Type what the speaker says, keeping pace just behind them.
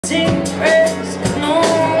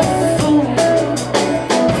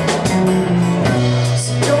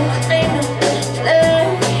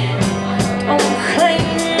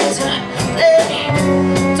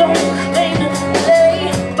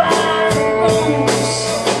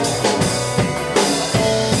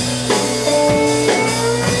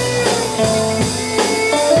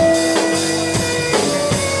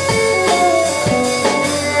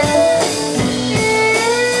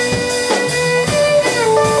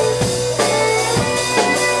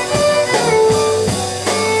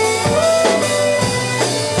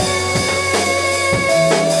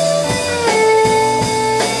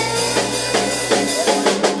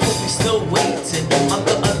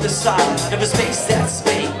Of a space that's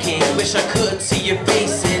vacant. Wish I could see your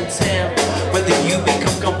face in town. Whether you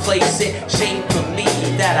become complacent, shame for me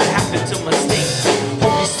that I happen to mistake.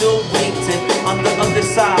 Hope you're still waiting on the other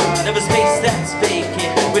side of a space that's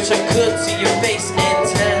vacant. Wish I could see your face in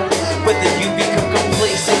town. Whether you become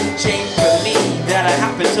complacent, shame for me that I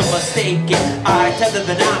happen to mistake it. I tether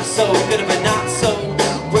the not so good of a not so.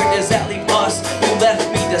 Where does that leave us? You left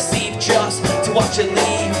me deceived just to watch it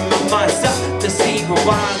leave myself deceived.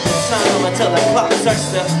 Rewind the time until the clock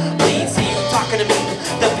starts to bleed. See you talking to me,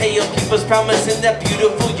 the pale people's promising that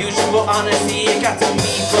beautiful usual honesty. It got to me,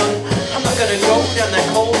 but I'm not gonna go down that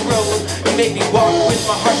cold road. You made me walk with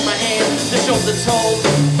my heart in my hand, the shoulder told.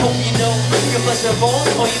 Hope you know your flesh and bones,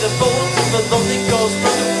 or you the bones of a lonely ghost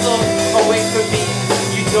from the floor away from me.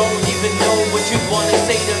 You don't even know what you wanna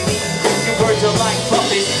say to me. Your words are like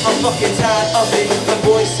puppets, I'm fucking tired of it. My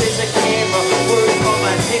voice is a camera, words are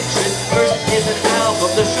my pictures. Verse is an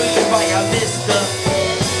album, they'll show you why I missed the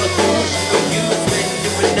illusion of you when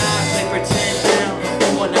you and I play pretend. Now I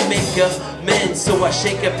wanna make amends, so I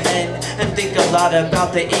shake a pen and think a lot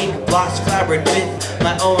about the ink blots flowered with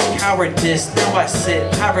my own cowardice. Now I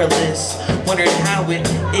sit powerless, wondering how it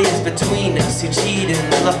is between us. You cheated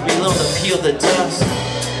and left me alone to peel the dust.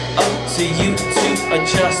 Up to you to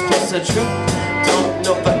adjust. What's the truth? Don't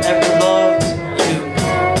know if I ever loved you.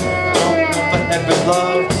 Don't know if I ever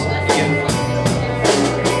loved you.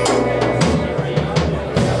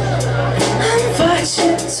 I'm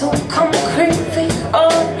watching so come creeping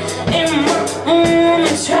on in my room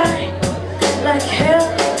and try like hell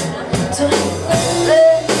to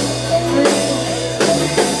let me.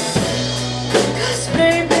 'Cause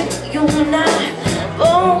baby, you and I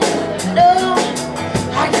both know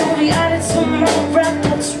I can be out of tomorrow.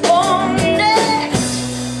 What's wrong next?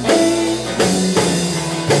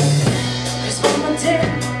 'Cause mama did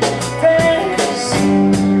race,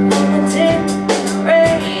 mama did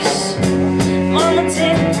race, mama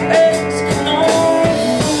did race. No,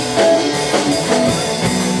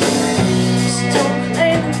 so don't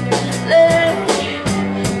claim to play,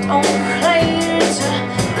 don't claim to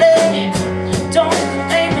play, don't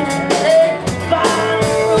claim to play by the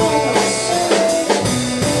rules.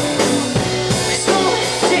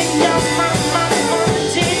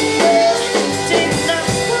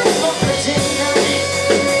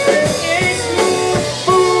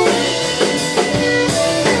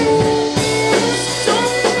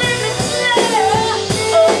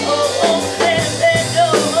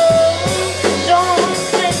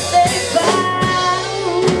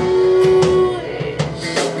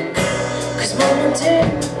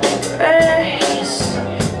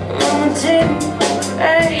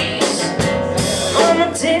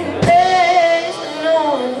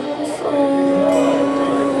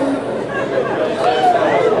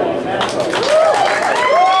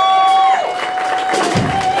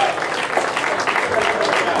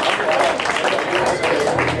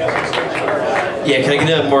 Yeah, can I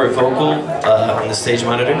get a more vocal on the stage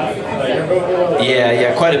monitor?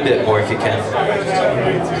 Yeah, quite a bit more if you can.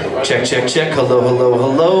 Check, check, check. Hello, hello,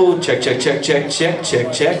 hello. Check, check, check, check, check,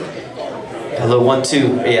 check, check. Hello, 1,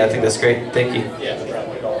 2. Yeah, I think that's great. Thank you.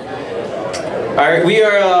 All right, we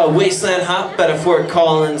are Wasteland Hop out of Fort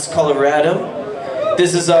Collins, Colorado.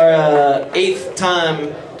 This is our 8th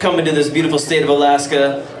time coming to this beautiful state of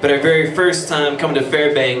Alaska, but our very first time coming to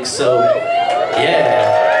Fairbanks, so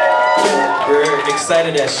yeah. We're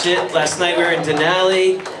excited as shit. Last night we were in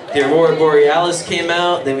Denali, the Aurora Borealis came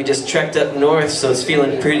out, then we just trekked up north, so it's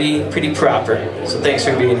feeling pretty proper. So thanks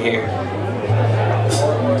for being here.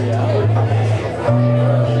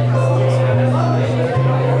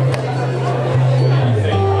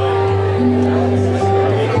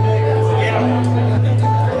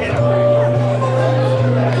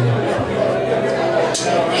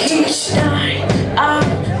 Each night I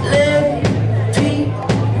live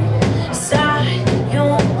beside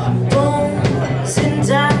your bones and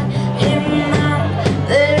die in my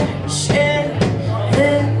share,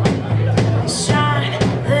 shine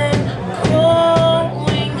there.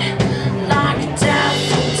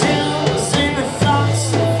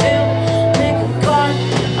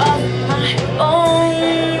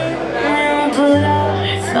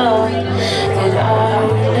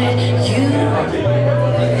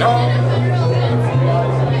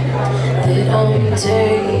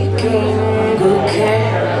 taking good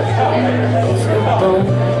care of your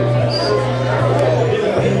bones.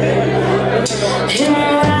 And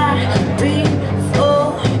right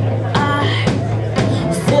before I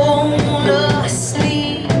fall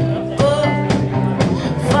asleep,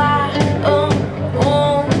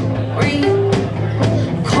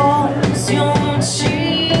 calls your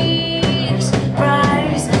cheeks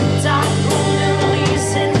rise, dark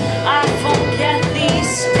release, and I forget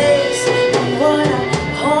these days and what I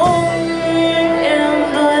hold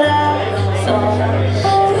in, but I thought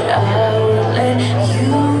that I would let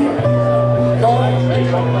you know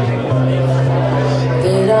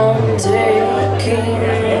that I'm taking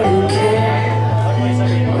good care of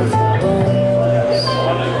the bones.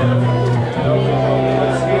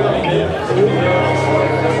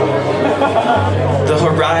 The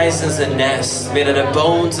horizon's a nest made out of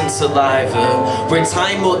bones and saliva, where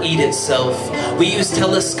time will eat itself. We use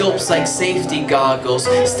telescopes like safety goggles,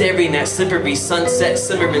 staring at slippery sunsets,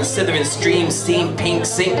 simmering, slithering streams, steam pink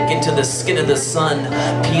sink into the skin of the sun,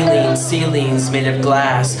 peeling ceilings made of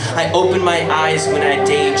glass. I open my eyes when I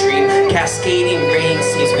daydream. Cascading rain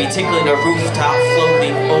seems to be tickling a rooftop,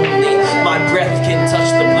 floating only. My breath can touch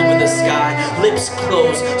the blue of the sky. Lips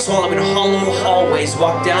closed, swallowing hollow hallways,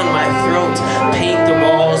 walk down my throat, paint the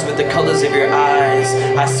walls with the colors of your eyes.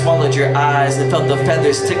 I swallowed your eyes and felt the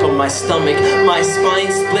feathers tickle my stomach. My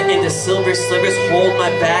spine split into silver slivers, hold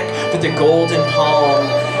my back with a golden palm.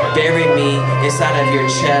 Bury me inside of your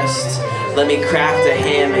chest. Let me craft a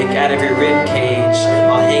hammock out of your rib cage.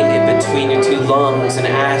 I'll hang it between your two lungs and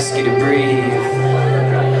ask you to breathe.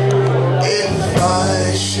 If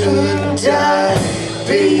I should die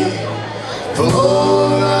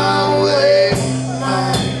before I wake,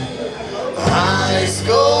 my eyes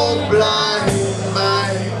go blind,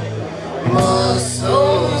 my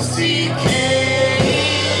muscles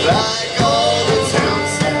decay, like all the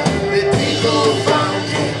towns that people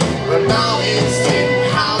founded, where mountains didn't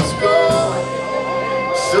house grow.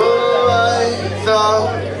 So I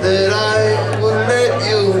thought that I would let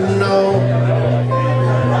you know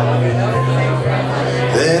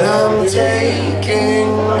that I'm taking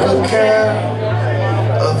good care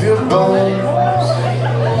of your bones.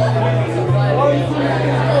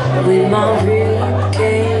 With my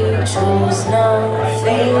ribcage was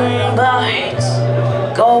nothing but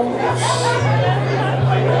ghosts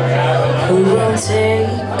who will take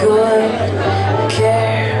good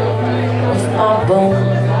care of my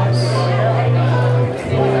bones.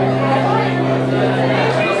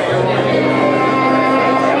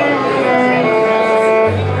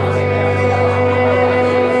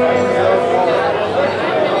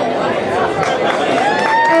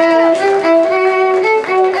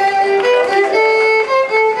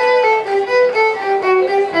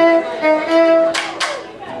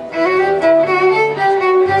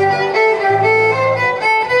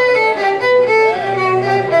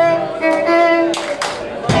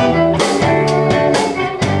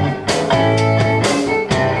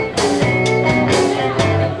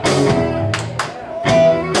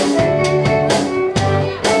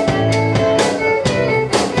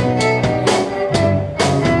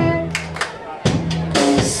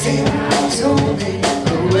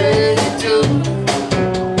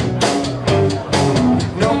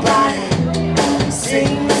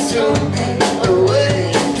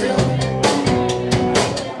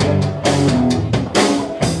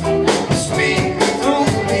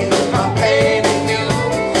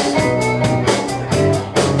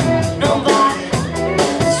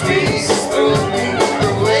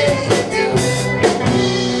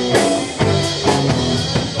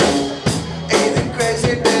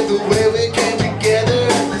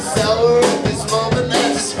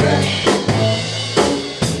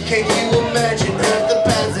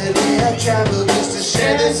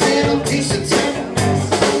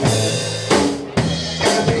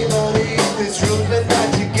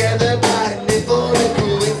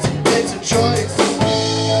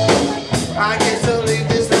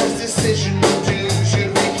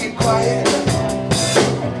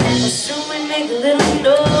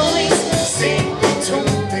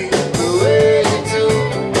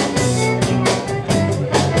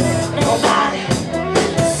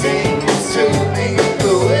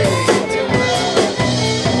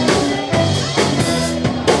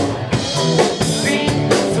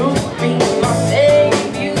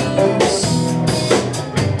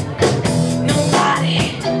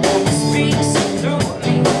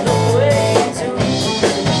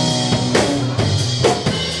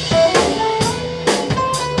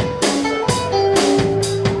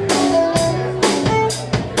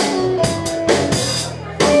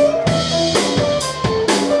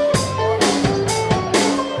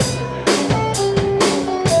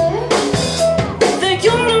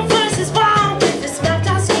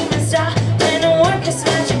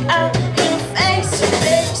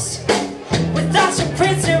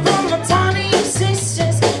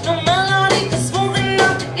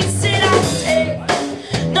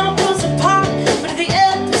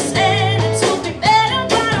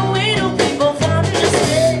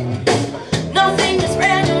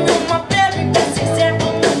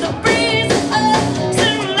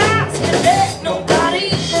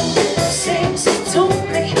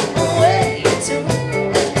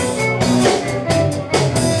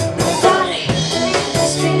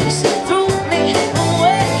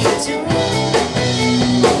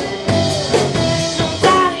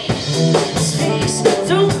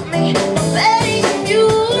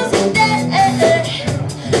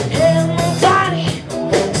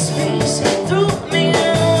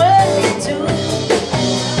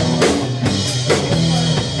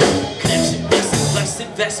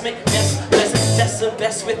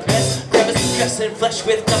 best with rest. Grab us dress and flesh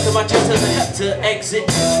with nothing my chest as I have to exit.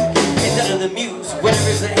 Ain't none of the muse,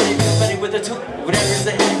 whatever's ahead of you, ready with a tune. Whatever's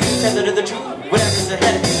ahead of you, tether to the truth. Whatever's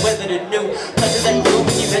ahead of you, whether the new. Pleasure that grew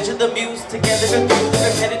when you mention the muse. Together and through the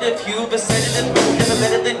repetitive hue, besetted and moved. Never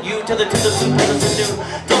better than you, till the truth of the petals are new.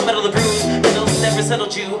 Don't meddle the bruise, it'll never settle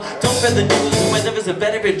you. Don't spread the news, whether it's a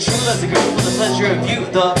better and true. As a girl for the pleasure of you,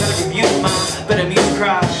 the better review, my better muse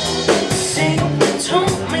cry. See, told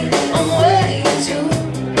me I'm way too.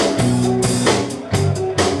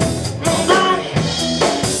 Nobody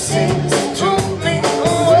sings, told me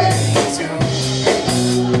I'm way too.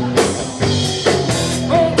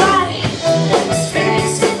 Nobody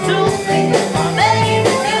speaks to me, baby,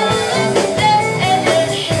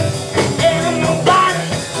 and nobody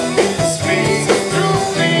speaks to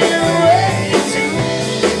me way too.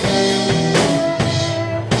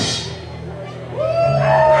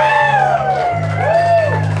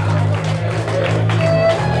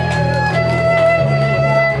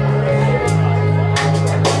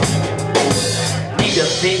 Need a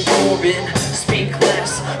big foreign, speak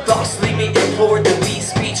less. Thoughts leave me implored to be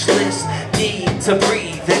speechless. Need to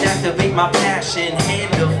breathe and activate my passion.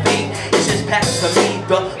 Hand of fate, it's just past for me.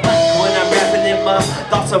 But like when I'm rapping in my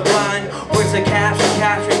thoughts are blind. Words are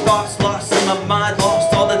capturing thoughts lost in my mind.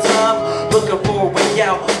 Lost all the time, looking for a way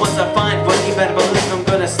out. Once I find one, you better believe I'm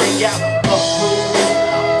gonna stay out of rules.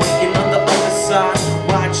 Waiting on the other side,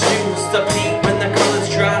 wide shoes to paint when the colors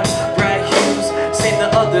dry. Bright hues, same the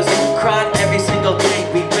others. Cried every single day,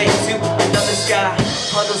 we wait to another sky.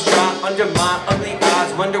 Puddles dry under my ugly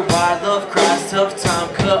eyes. Wonder why love cries. Tough time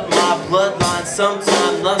cut my bloodline.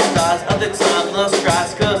 Sometime lust dies, other time lust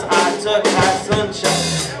cries. Cause I took high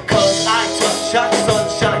sunshine. Cause I took shot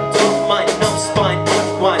sunshine. Don't mind no spine,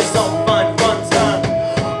 unwind. Some fun time.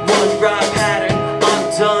 One ride pattern, I'm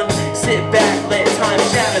done. Sit back, let time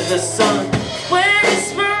shatter the sun. Where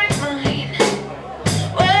is my mind?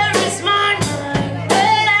 Where is my mind?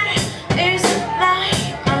 Where is my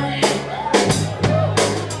mind?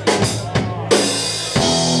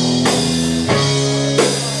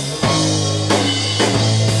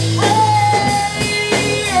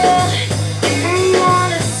 I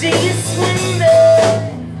wanna see you swim,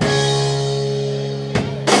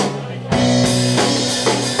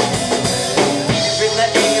 Bring the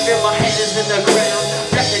air in my head is in the ground.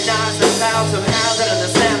 Recognize the sounds of howls and the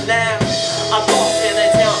sound now. I'm lost in the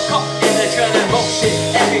town, caught in the trend of motion.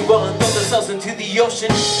 Everyone throw themselves into the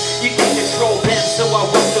ocean. You can't control them, so I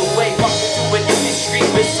walked away. Walked into an empty street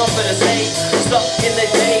with something to say. Stuck in the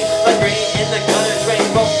day, like rain in the gutter drain.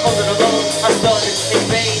 Both cold and alone, I started in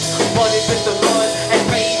vain. Flooded with the mud and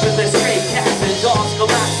rain with the stray cats and dogs.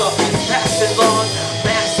 Collapsed off this passing lawn.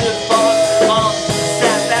 Massive fog,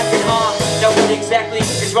 sat back and on. Now what exactly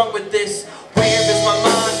is wrong with this? Where is my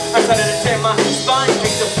mind? I started to tear my spine.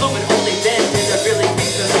 Drink the fluid, only then did I really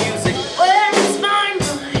think the music. Where is my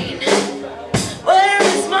mind? Where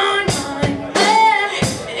is my mind? Where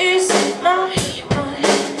is my mind?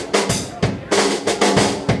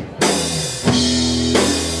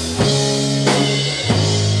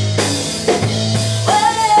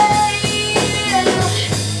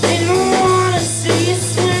 Didn't wanna see you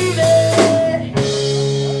swim, babe.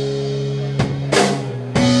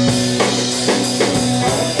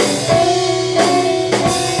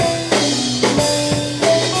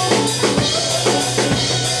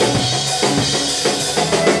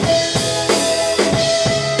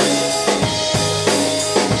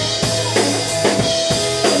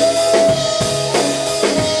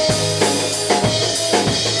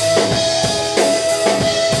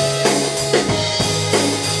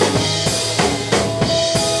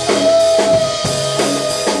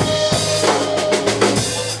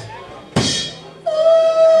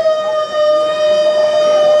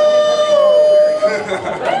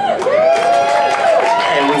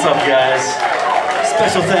 Hey, what's up, guys?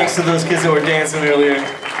 Special thanks to those kids that were dancing earlier.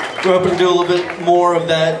 We're hoping to do a little bit more of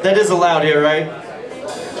that. That is allowed here, right?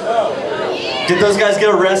 Did those guys get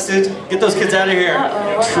arrested? Get those kids out of here.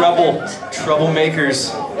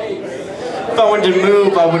 Troublemakers. If I wanted to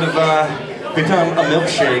move, I would have become a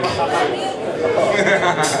milkshake.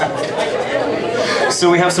 So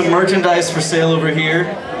we have some merchandise for sale over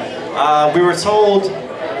here. We were told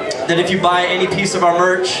that if you buy any piece of our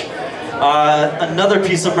merch, another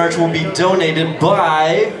piece of merch will be donated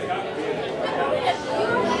by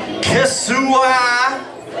Kisua.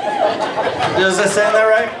 Does I sound that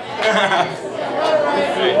right?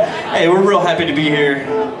 Hey, we're real happy to be here.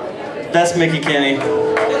 That's Mickey Kenny.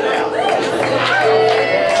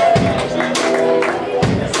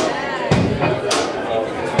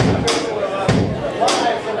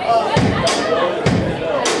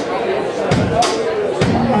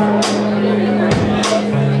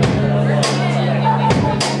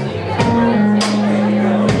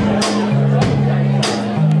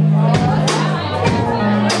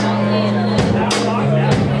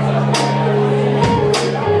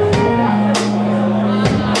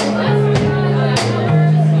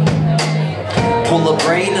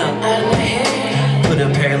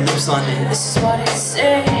 lips on it. This is what it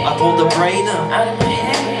say. I pulled the brain up, Out of my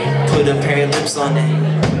head. put a pair of lips on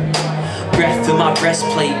it. Breath through my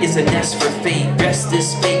breastplate is a nest for fate. Rest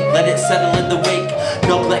is fate, let it settle in the wake.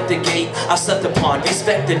 Neglect the gate, I slept upon.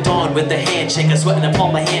 Respect the dawn with the handshake. I'm sweating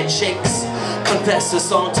upon my handshakes. Confess a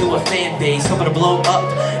song to a fan base. Hoping to blow up,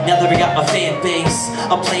 now that we got a fan base.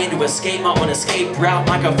 I'm playing to escape my own escape route.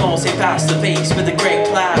 Microphone say fast the face with a great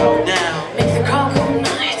cloud now. Make the call go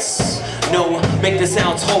nights. No, make the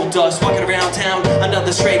sounds hold us. Walking around town,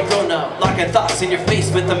 another straight grown up. Locking thoughts in your face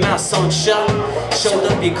with the mouth sewn shut. Showed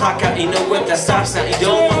up, you clock out, you know what that stops now. You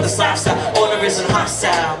don't want the slap style, order isn't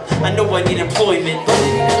hostile. I know I need employment, but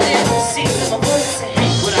See my voice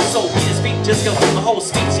ahead. when I sold me to speak, just go through the whole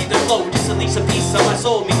speech. Either flow, just release a piece of my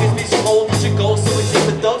soul. Because we should hold, you should go. So we take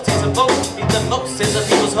with those, it's a vote. Need the most in the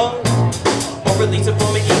people's home. Or release it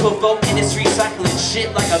from an equal vote. Industry cycling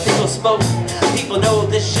shit like a pickle smoke. People know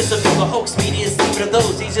this shit's a big hoax. Media is leaving of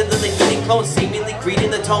those. Easier than the getting clones. Seemingly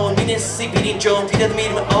greeting the tone. Meaning see beating drone. Feet of the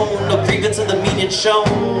medium own. No grievance of the meaning shown.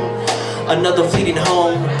 Another fleeting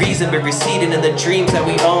home. Reason we're receding in the dreams that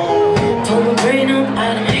we own. Pull my brain up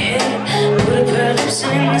out of my head. Put a pair of lips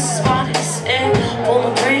in, this is what it say. Pull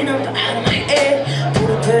my brain up out of my head. Put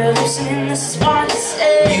a pair of lips in, this is what it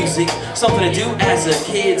say. Music, something to do as a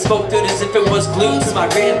kid. Spoke through it as if it was glued to my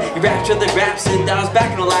rib. You raptured the raps and I was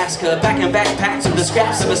back in Alaska. Back in backpacks with the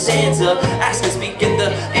scraps of a stanza. Asking, speaking,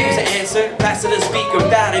 the ears to answer. Pass to the speaker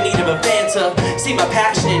without a need of a Fanta. See my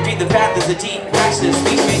passion and breathe the path as a deep passion.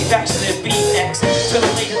 Speech manufactured in BX.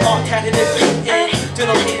 Twiddling all tatted and beat in.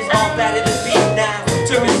 Twiddling all batted and beat now.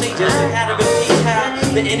 Tourism just had to repeat how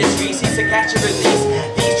the industry sees to catch and release.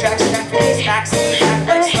 These tracks capture these acts and act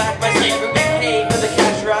like slack. My every pay for the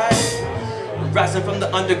cash ride. Rising from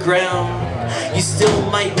the underground, you still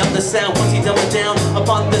might know the sound once you dumb it down.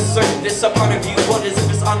 Upon the surface, a part of you wonders if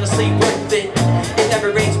it's honestly worth it. It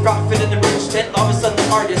never rains profit in the merchant. All of a sudden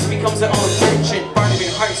the artist becomes their own merchant.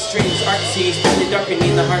 Bartering heartstrings, artsies, the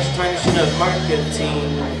darkening the harsh tarnishing of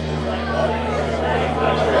marketing.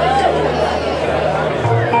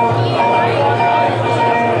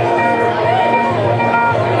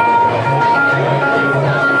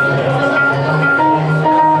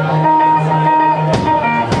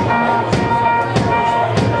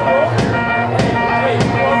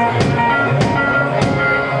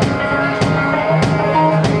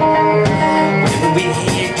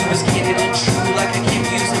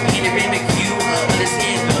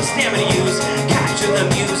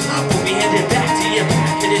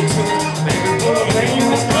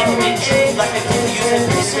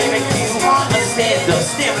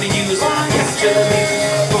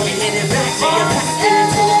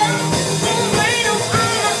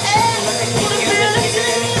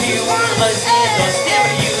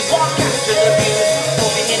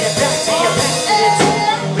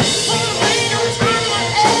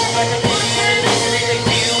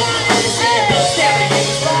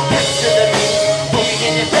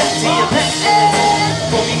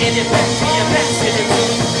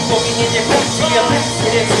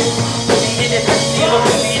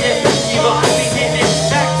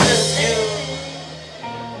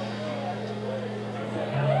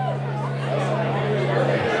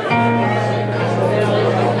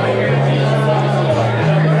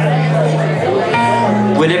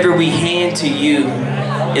 Whatever we hand to you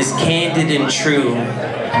is candid and true,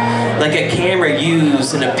 like a camera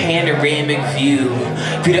used in a panoramic view,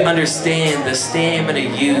 for you to understand the stamina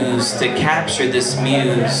used to capture this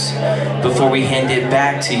muse before we hand it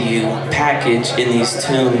back to you, packaged in these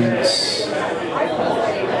tunes.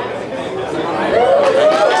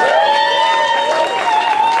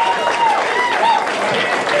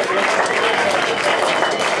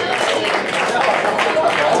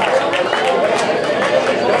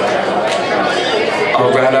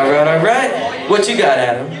 Alright. What you got,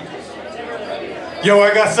 Adam? Yo,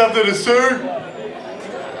 I got something to say.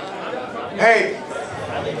 Hey,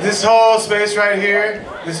 this whole space right here,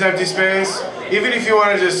 this empty space, even if you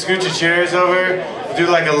want to just scoot your chairs over, do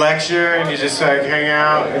like a lecture and you just like hang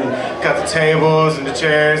out and got the tables and the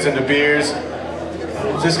chairs and the beers,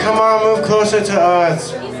 just come on, move closer to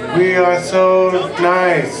us. We are so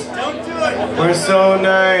nice. We're so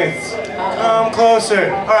nice. Come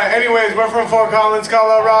closer. Alright, anyways, we're from Fort Collins,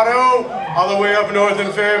 Colorado, all the way up north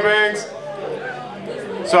in Fairbanks.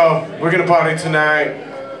 So, we're gonna party tonight.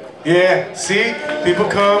 Yeah, see? People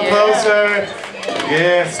come closer.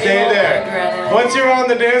 Yeah, stay there. Once you're on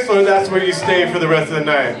the dance floor, that's where you stay for the rest of the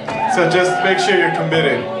night. So just make sure you're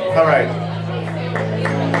committed. Alright.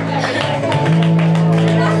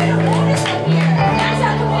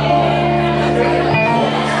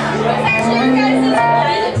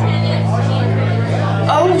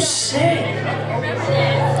 Oh shit.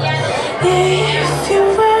 If your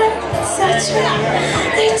words are true,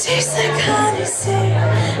 they taste like honey. Say,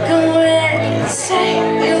 go ahead and say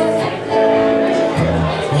you.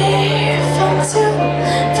 If I'm to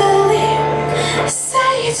believe,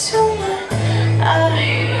 say it to my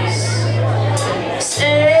eyes.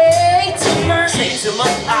 Say to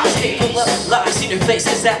my eyes, hateful of lies in your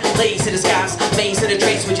faces that lays in the skies. Maze in the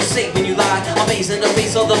trace what you say when you lie. Amazing the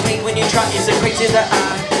face all the pain when you try. Is it crazy that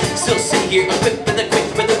I still sit here equipped with the quick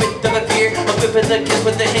with the width of a fear, equipped with the kiss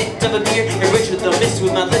with the hint of a beer, enriched with the mist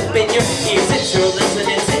with my lip in your ears. It's your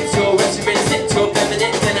listening, it's your reference, it's your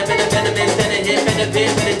feminine, then a bit of venomous, then a hit,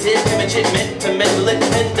 benefit, meditative, image, meant to meddle it,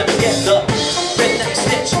 and never get the redneck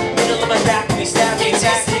stitch, middle of my back, me stab me,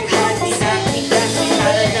 back me, hide me, back me, back me,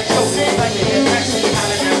 out of control, if I can get back me, out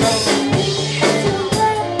of that road.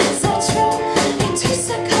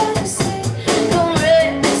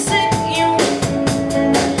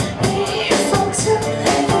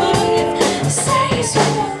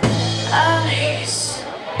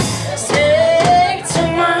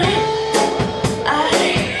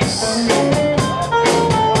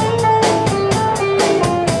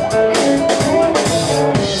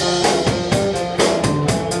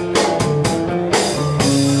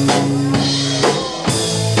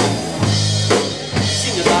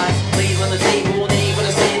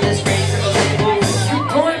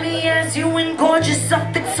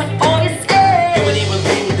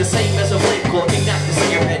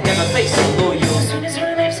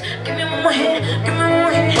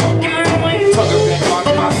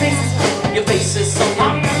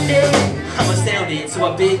 So I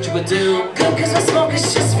bid you adieu. Good cause my smoke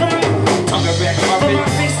is just for the moon. Tongue around But my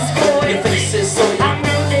face is void. your face is so I'm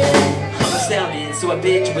rooted. I'm astounded, so I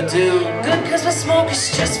bid you adieu. Good cause my smoke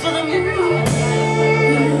is just for the moon.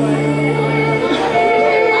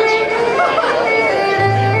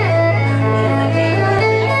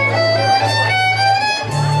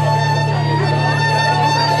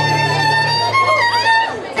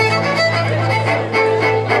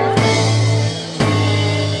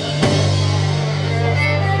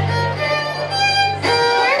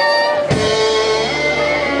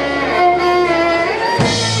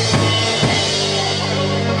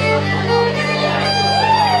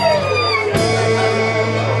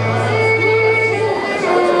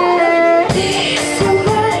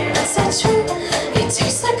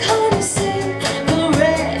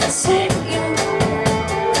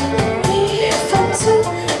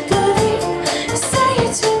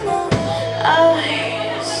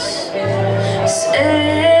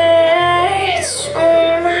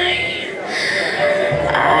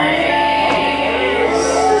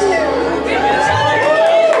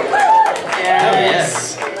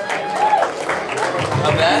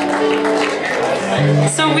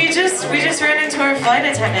 So we just ran into our flight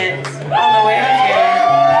attendant on the way up here.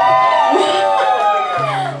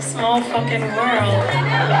 Small fucking world.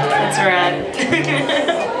 That's rad.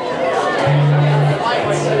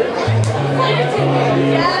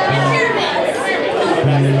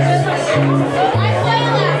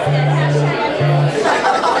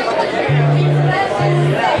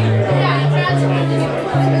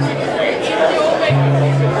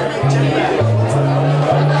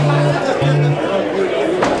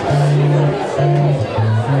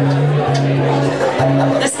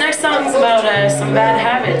 This next song's about some bad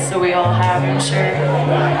habits that we all have. I'm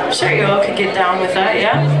sure you all could get down with that,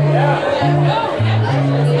 yeah?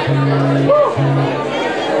 Woo.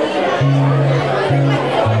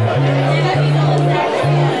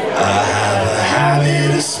 I have a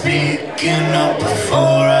habit of speaking up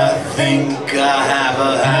before I think. I have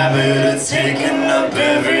a habit of taking up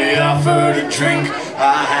every offer to drink.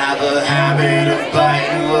 I have a habit of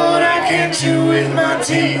biting what I can't chew with my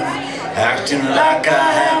teeth, acting like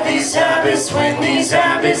I have these habits when these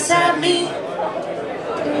habits have me.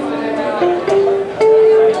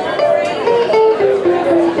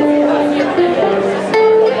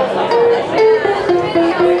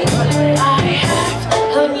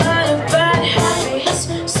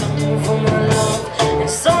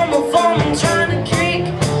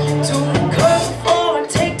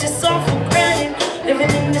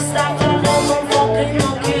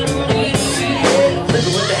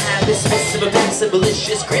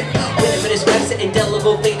 Malicious grip, when I'm in his raps,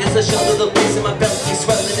 indelible fate is a shoulder, the place in my belly,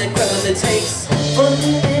 swelling and quelling the taste.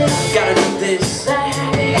 Gotta do this,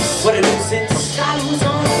 what a nuisance.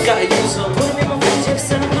 Gotta use them,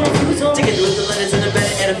 together with the letters and the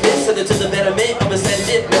better edifice, so to the betterment of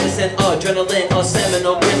ascendant medicine, adrenaline, or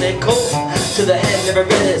seminal, grinning cold to the head, never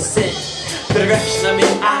reticent. The direction I'm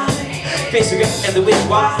in, I face regret and the wind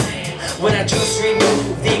why. when I just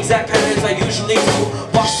remove the exact patterns I usually do.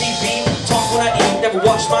 Watch TV, talk when I eat, never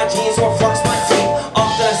wash my jeans or floss my teeth.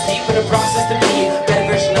 Often I sleep in the process to be a better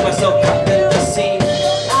version of myself, caught in the scene.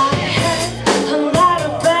 I had a lot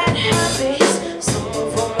of bad habits, some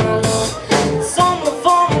of them are love, some of them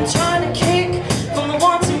I'm trying to kick, from the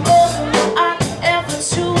ones and more than what I ever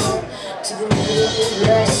choose, to the little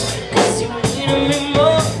less, cause you need me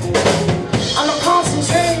more. I'm not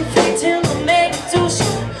concentrating, victim, I'll make it do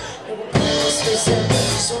shit.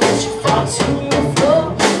 So let you fall to the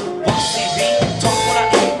floor. Watch TV, talk when I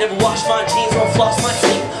eat, never wash my jeans or floss my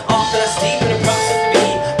teeth. Often I sleep in the process to be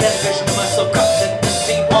a better version of myself, caught in the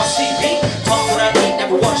scene. Watch TV, talk when I eat,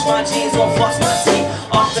 never wash my jeans or floss my teeth.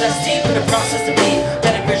 Often I sleep in the process to be a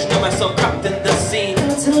better version of myself, caught in the scene.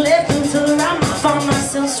 Little to the left, little to the right, I find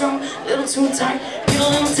myself strong, little too tight. Get a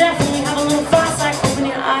little deaf when we have a little fight, like open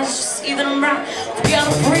your eyes, just see that I'm right. We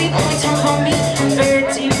gotta breathe when we talk about me, very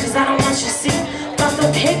deep, cause I don't want you to see. Got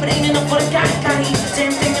the cake, but ain't enough what I got. Gotta eat the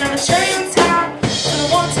damn thing and I'm a cherry on top. And I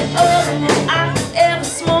want to more I ever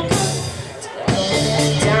smoke.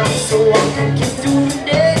 Down so I can get through the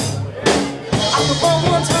day. I could run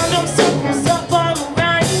one time, them circles up all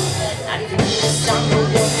around you. Not even this time, no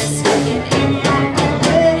one is getting in my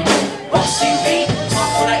way. Watch TV,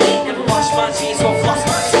 talk when I eat, never wash my jeans or floss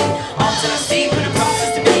my teeth. Often I sleep in the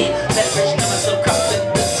process to be a better version of myself, caught in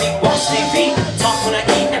the scene. Watch TV, talk when I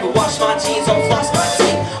eat, never wash my jeans or floss my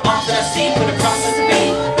teeth. Often I sleep in the process to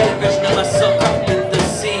be a better version of myself, caught in the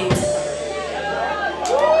scene.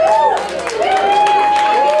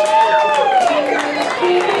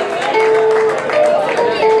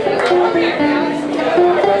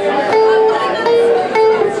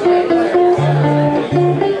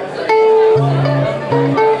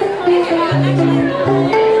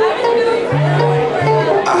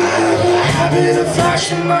 Habit of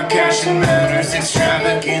flashing my cash and manners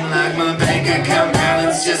extravagant, like my bank account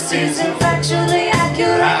balance just isn't Factually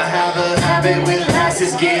accurate. I have a habit with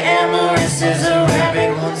lasses, get amorous as a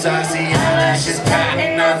rabbit. Once I see eyelashes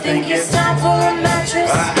patting, I think it's Time for a mattress.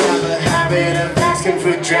 I have a habit of asking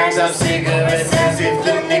for drags of cigarettes, as if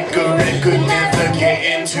the Nicorette could never get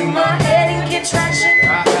into my head. Head and get traction.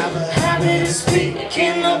 I have a habit of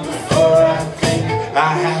speaking up before I think.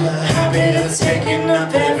 I have a habit of taking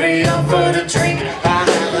up every offer to drink. I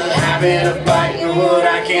have a habit of biting what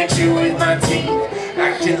I can't chew with my teeth,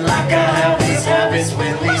 acting like I have these habits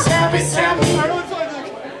when these habits have me.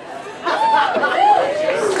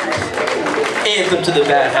 Anthem to the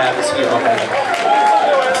bad habits we all have.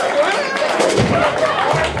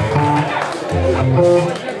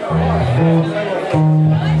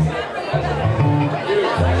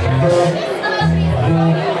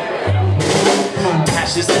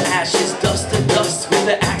 Ashes to ashes, dust to dust, with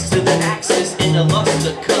the axe to the axis, in a lust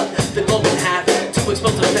to cut the globe in half, to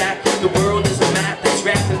expose the fact the world is a map that's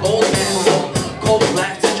wrapped in old math. Cold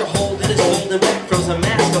black that you're holding is holding back, frozen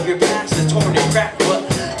mask of your past is torn and cracked. What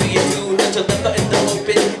do you do not to left in the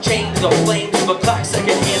open, chained to the flames of a clock,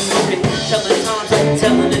 second hand smoking, telling times I'm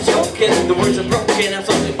telling and joking. The words are broken, I'm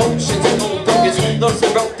floating oceans and old focus. Those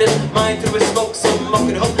that wrote this mind through his smoke, some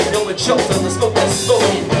smoking hope, no one choked on the smoke that's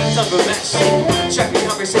spoken. Time for matching, tracking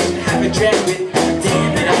conversation, habit drag with.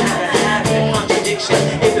 Damn it, I have a habit, contradiction.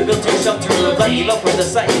 If the built to shelter of light, you love for the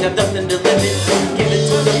sight, you have nothing to live in. Give it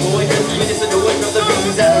to the void, cause sweetness and the wood from the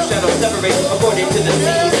reasons that our shadow separate according to the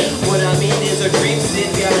seas. What I mean is our dreams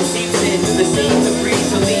sin, we are received sin. The seeds of breeze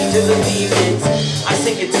to lead to the demons. I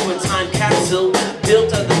sink into a time capsule,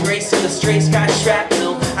 built of the grace of the straight sky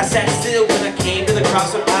shrapnel. I sat still when I came to the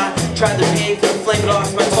crossroad. I tried to pay for the flame, but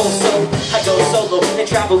lost my torso. I go solo and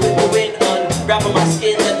travel with the wind, unravel my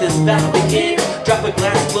skin, let this battle begin. Drop a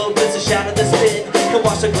glass globe, it's a shadow to spin, and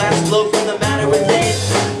wash a glass globe from the matter within.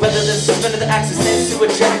 Whether the spin of the axis tends to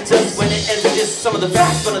attract us, when it ends with just some of the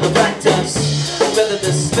facts, fun of the black dust. Whether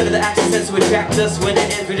the spin of the axis tends to attract us, when it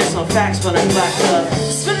ends with just some facts, fun of black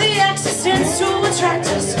dust. Spin of the axis tends to attract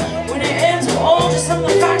us, when it ends with all just some of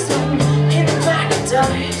the facts. In the black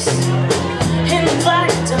dice, in the black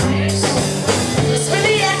dice. Spin of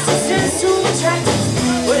the axis tends to attract us,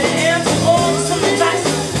 when it ends with all just some of the facts.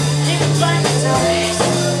 In the black dice,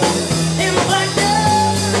 in the black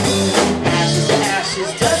dice. Ashes to ashes,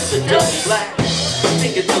 dust to dust, black.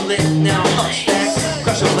 Finger to lip, now hunchback.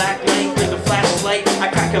 Crush a black light with a flashlight. I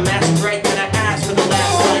crack a mask right when I ask for the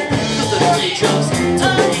last light. Fill the three drugs,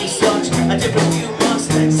 till the view such. A different view must,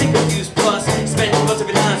 sick confused plus. Spend most of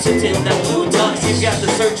your time sitting in that blue dust. You've got to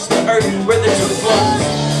search the earth where the truth was.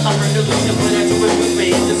 I'm an illusion when I do it with me.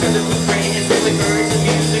 Discern the blue gray and say the birds and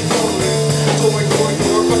music forward.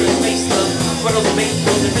 Door, corner space love. Runnels made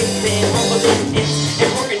for the big thing. Almost it's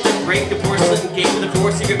important to break the porcelain gate with the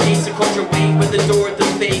force of your pace and culture. wait with the door at the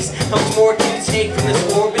face. How much more can you take from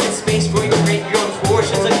this orbit in space before you rate your own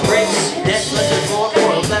portions of grace? That's less and more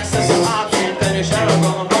or less as an option. Better shadow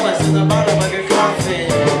rolling bullets in the bottom of your coffin.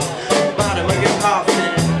 Bottom of your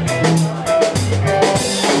coffin.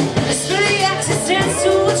 It's for the existence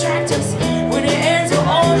to attract us. When it ends, we're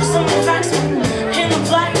all just some facts. In the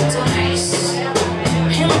black dice.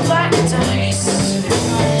 In the black dice.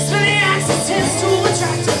 It's for the existence to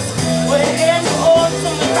attract us. When it ends, we're all just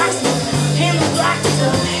some facts. In the black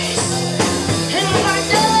dice. In the black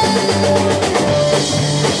dice.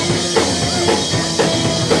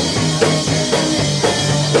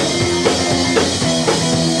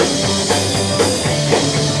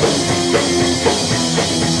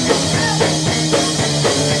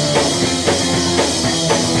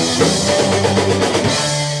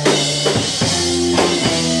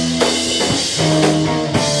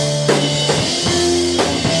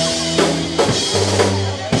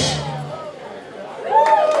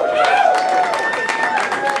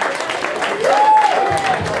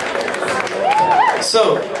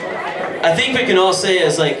 So, I think we can all say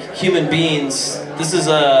as like human beings, this is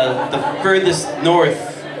the furthest north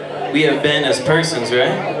we have been as persons,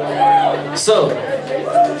 right? So,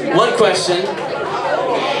 one question,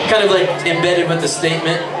 kind of like embedded with the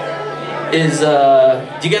statement, is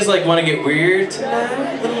do you guys like want to get weird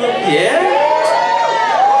tonight? Yeah?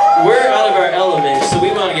 We're out of our element, so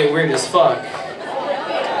we want to get weird as fuck.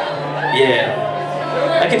 Yeah.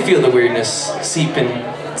 I can feel the weirdness seeping.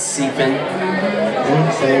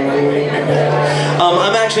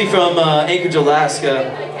 I'm actually from Anchorage, Alaska.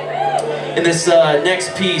 And this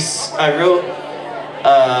next piece I wrote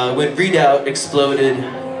when Redoubt exploded.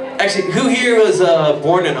 Actually, who here was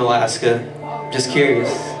born in Alaska? Just curious.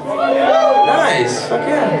 Nice. Fuck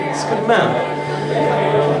yeah. It's a good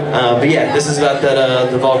amount. But yeah, this is about that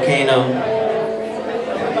the volcano.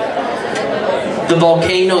 The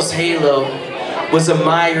volcano's halo was a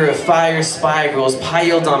mire of fire spirals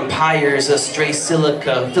piled on pyres of stray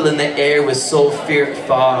silica, filling the air with sulfuric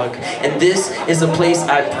fog. And this is a place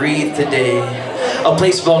I breathe today. A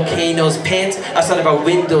place volcanoes pant outside of our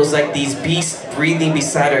windows like these beasts breathing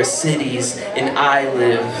beside our cities. And I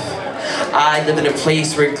live in a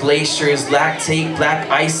place where glaciers lactate black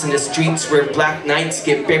ice in the streets, where black nights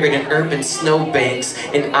get buried in urban snowbanks.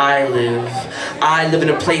 And I live in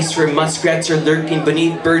a place where muskrats are lurking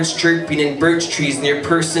beneath birds chirping in birch trees near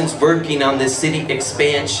persons working on the city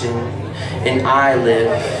expansion. And I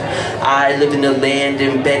live in a land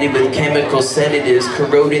embedded with chemical sedatives,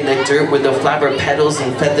 corroding the dirt where the flower petals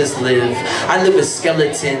and feathers live. I live with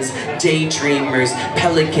skeletons, daydreamers,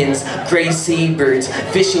 pelicans, gray seabirds,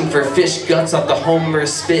 fishing for fish guts off the Homer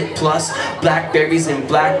spit, plus blackberries and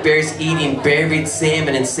blackbears eating buried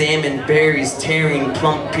salmon and salmon berries, tearing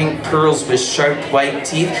plump pink pearls with sharp white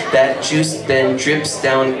teeth. That juice then drips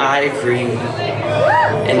down ivory,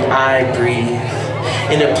 and I breathe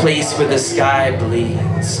in a place where the sky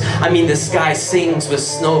bleeds. I mean, the sky sings with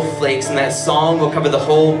snowflakes, and that song will cover the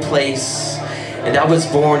whole place. And I was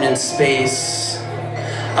born in space.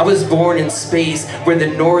 I was born in space where the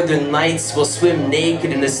northern lights will swim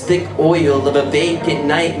naked in this thick oil of a vacant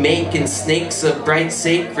night, making snakes of bright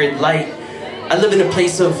sacred light. I live in a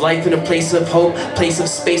place of life, in a place of hope, place of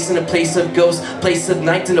space, in a place of ghosts, place of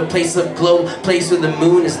night, in a place of glow, place where the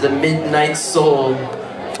moon is the midnight soul,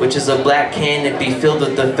 which is a black canopy filled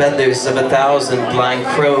with the feathers of 1,000 blind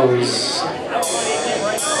crows.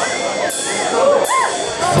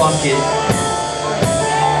 Fuck it.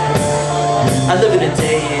 I live in a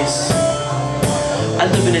daze. I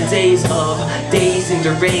live in a daze of dazed and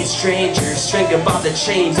deranged strangers, strangled by the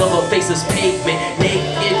chains of a faceless pavement.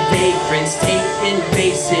 Naked vagrants taking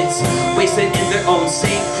faces, wasted in their own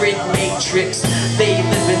sacred matrix. They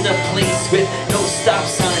live in a place with no stop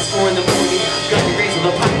signs. 4 in the morning, gun rays of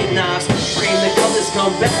the pocket knives, praying the colors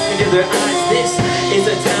come back into their eyes. This is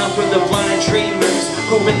a town for the blind dreamers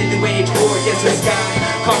who really do wage war against the sky,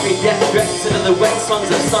 carving death threats into the wet suns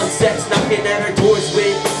of sunsets, knocking at our doors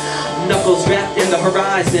with knuckles wrapped in the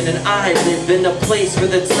horizon. And I live in a place where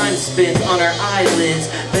the time spins on our eyelids,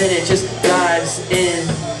 then it just dives in.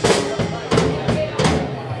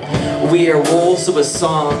 We are wolves with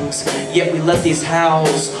songs, yet we let these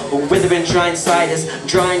howls wither and dry inside us,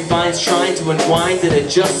 drying vines trying to unwind and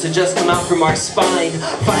adjust to just come out from our spine.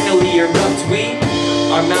 Finally erupt we,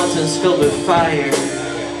 our mountains filled with fire,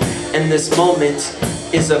 and this moment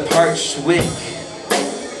is a parched wick.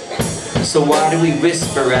 So why do we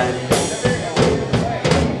whisper at it?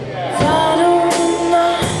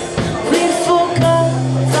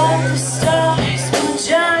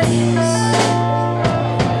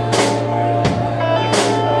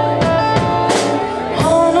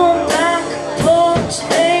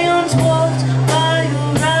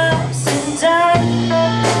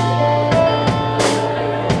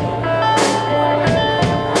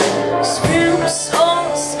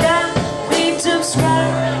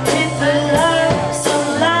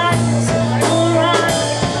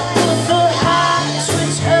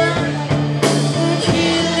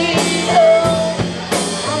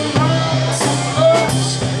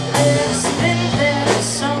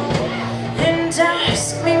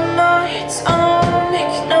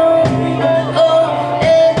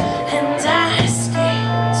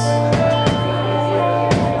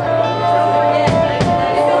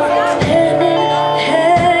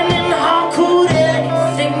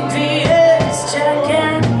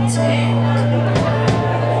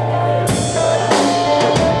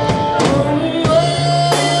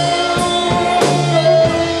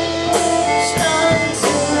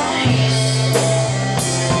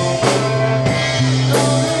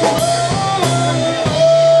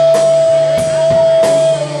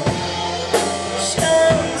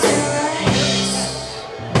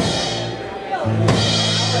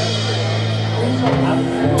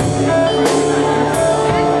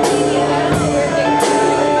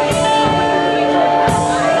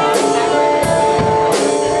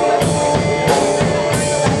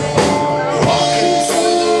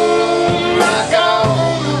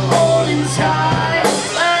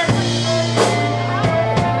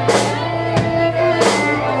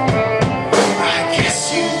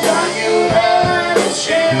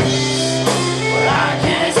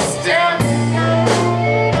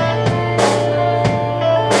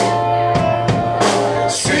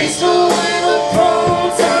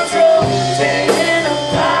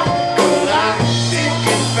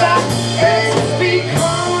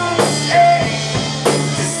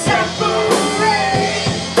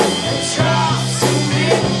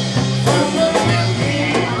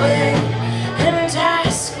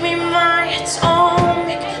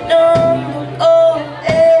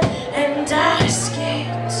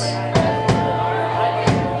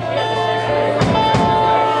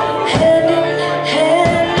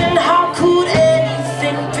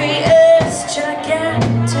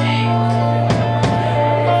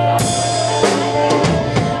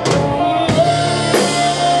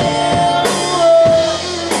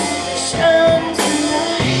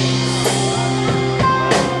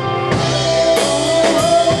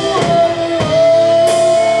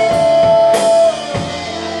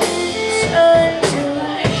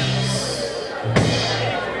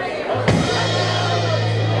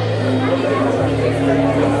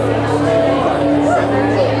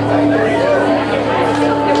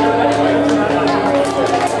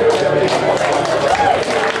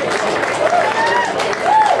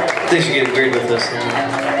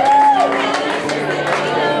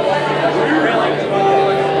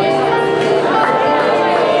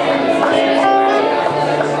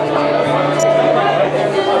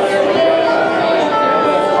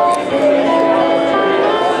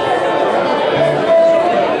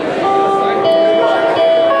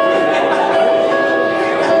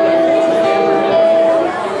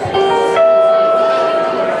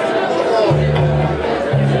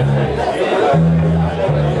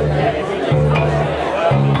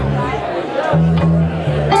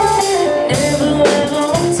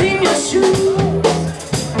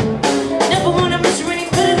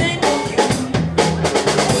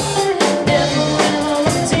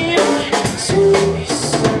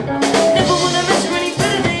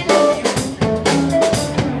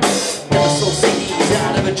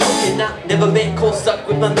 Never been cold, stuck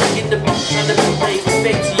with my neck in the boot, trying to break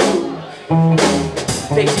fake to you.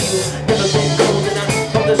 Fake to you. Never been cold and I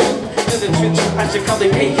told the truth. I should probably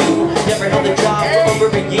pay you. Never held a job for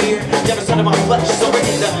over a year. Never started my flesh, sober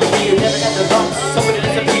in the year. Never had the thoughts, sober to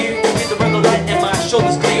disappear. Get the world light and my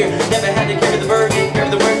shoulders clear. Never had to carry the burden, carry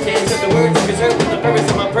the work, and insert the words I preserve with the purpose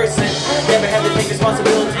of my person. Never had to take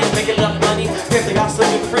responsibility, make enough money, pay the cost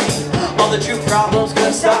living free. All the true problems,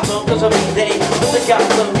 couldn't stop them, those are me, they got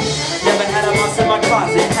them. Never had a mouse in my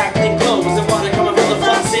closet, hackling clothes and water coming from the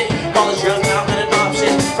faucet. College dropout and an option,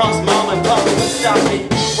 cross mom and pop, wouldn't stop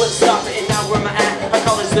it, and now where am I at? A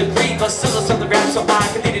college degree, but still a southern rap, so I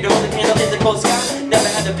continued to hold the candle in the cold sky. Never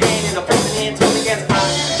had the pain in a person hand, told against I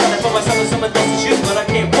trying to put myself in someone else's shoes, but I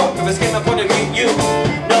can't walk, if escape my point of view, you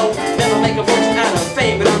know, never make a fortune out of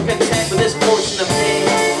fame, but I'm content with this portion of pain.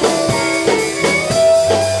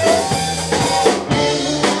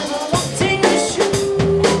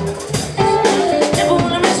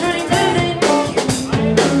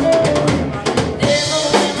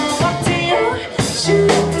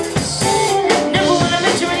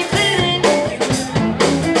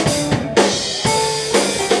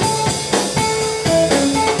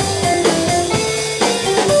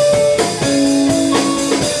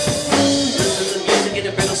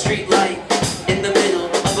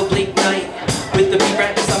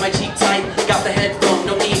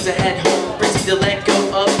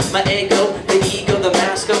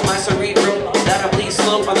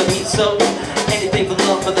 So anything for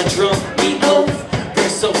love for the drum, beat oath.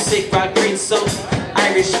 Verse so sick, rock green soap.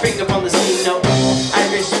 Irish spring up on the scene note.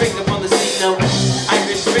 Irish spring up on the scene note.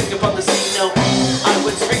 Irish spring up on the scene note. I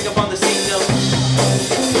would spring up on the scene note.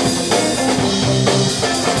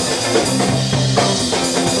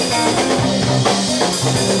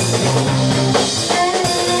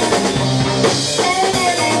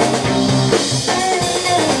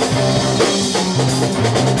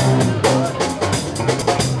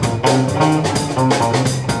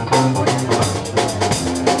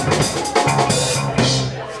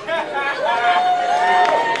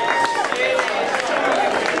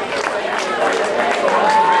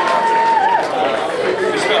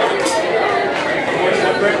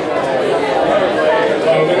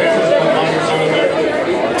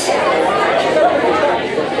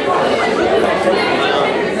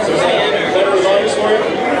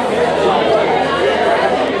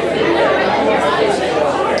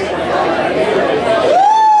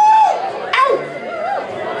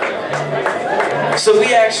 So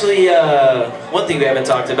we actually, one thing we haven't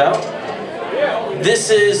talked about,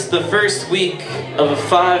 this is the first week of a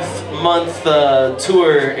 5-month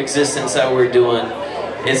tour existence that we're doing.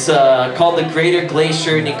 It's called the Greater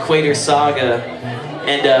Glacier and Equator Saga,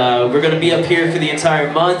 and we're going to be up here for the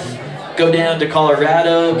entire month, go down to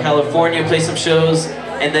Colorado, California, play some shows,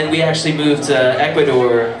 and then we actually moved to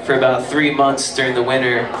Ecuador for about 3 months during the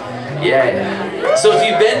winter. Yeah. So if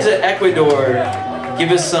you've been to Ecuador, give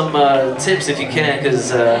us some tips if you can,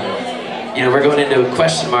 because you know, we're going into a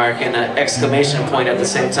question mark and an exclamation point at the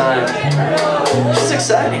same time. It's just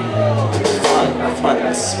exciting.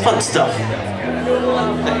 It's fun stuff.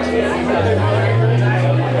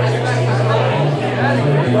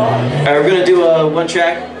 Alright, we're gonna do one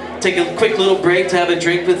track, take a quick little break to have a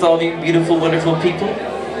drink with all you beautiful, wonderful people,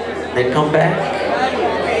 then come back.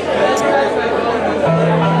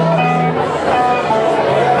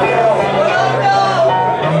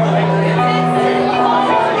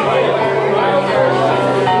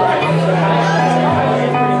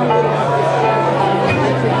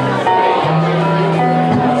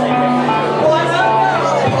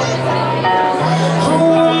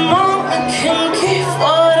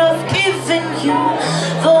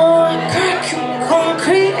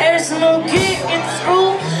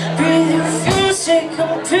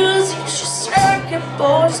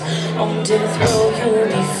 On death row, you'll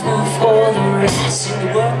be food for the rats in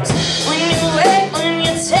the world. When you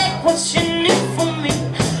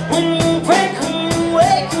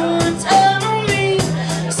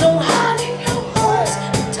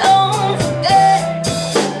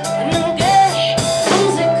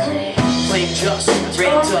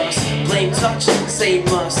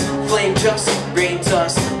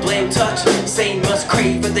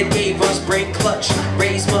they gave us. Brain clutch,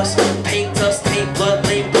 raise us, paint us, taint blood,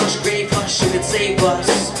 lame blush, grave hush, you could save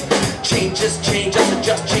us. Change us,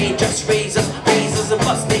 adjust, change us, raise us a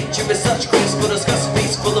must. Nature is such grace, put us guts,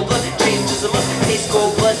 face full of blood. Changes a must, taste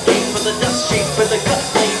cold blood, aim for the dust, shape for the gut,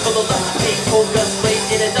 flame full of lust, pain, cold guts, blade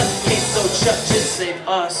in a dust, case so shut, just save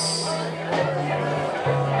us.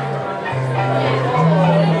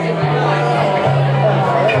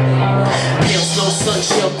 Pale snow, sun,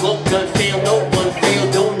 shell, glow, gun, fail, no one, fail,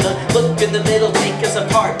 no none. Look in the middle, take us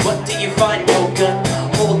apart, what do you find? No gun,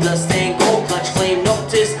 hold us, stand, gold, clutch, flame,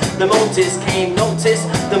 notice, the motives came, notice,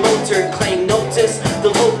 the motor claim, notice, the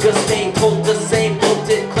locust name, told the same,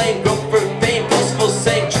 bloated claim, broke for fame, boastful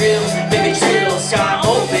saying, drill, baby drill, sky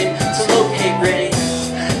open, to locate rain,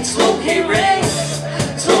 to locate rain,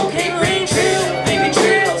 to locate rain, drill, baby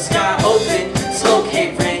drill, sky open, to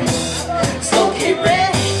locate rain, to locate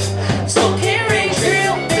rain, to locate rain,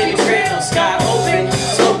 drill, baby drill, sky open,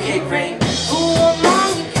 to locate rain. Who am I?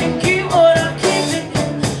 You can get what I can't do.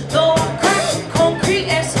 Though I crack the concrete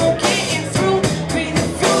and smoke getting through. Breathe the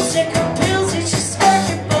fumes, take the pills, it's just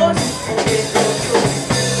circuit boards. Forget the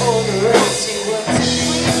truth, all the rest you were.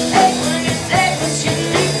 When you take what you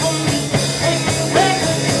need from me. When you wake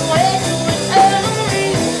up, you wake up with enemy.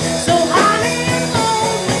 So hide in your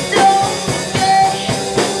own window again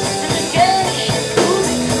and again. Who's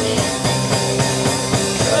it coming?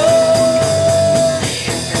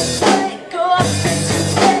 Wake up, it's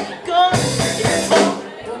just wake up. It's all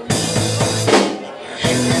for me.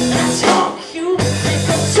 That's all you think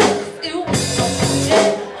of you. Don't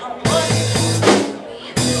forget how much you do me.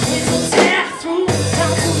 We will tear through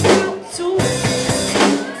time for you to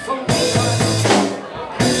from me.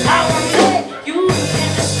 How I met you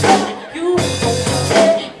and destroy you. Don't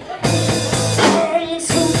forget I'm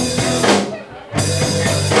to you.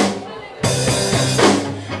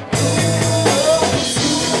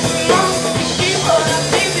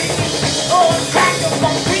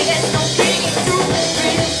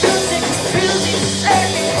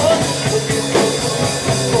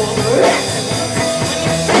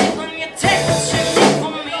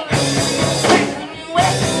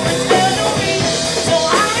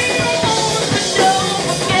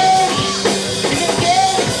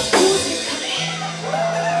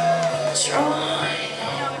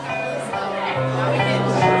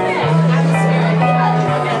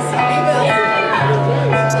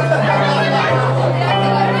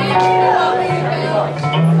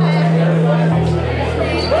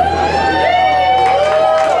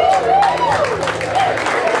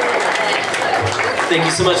 Thank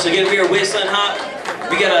you so much. Again, we are Wasteland Hop.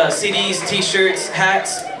 We got CDs, t-shirts,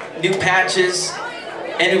 hats, new patches,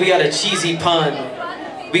 and we got a cheesy pun.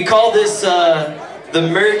 We call this the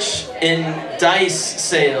merch and dice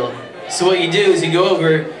sale. So what you do is you go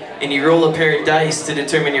over and you roll a pair of dice to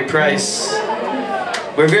determine your price.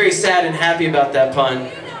 We're very sad and happy about that pun.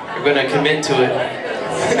 We're going to commit to it.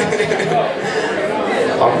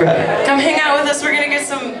 All right. Come hang out with us. We're gonna get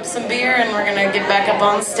some beer and we're gonna get back up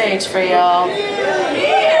on stage for y'all.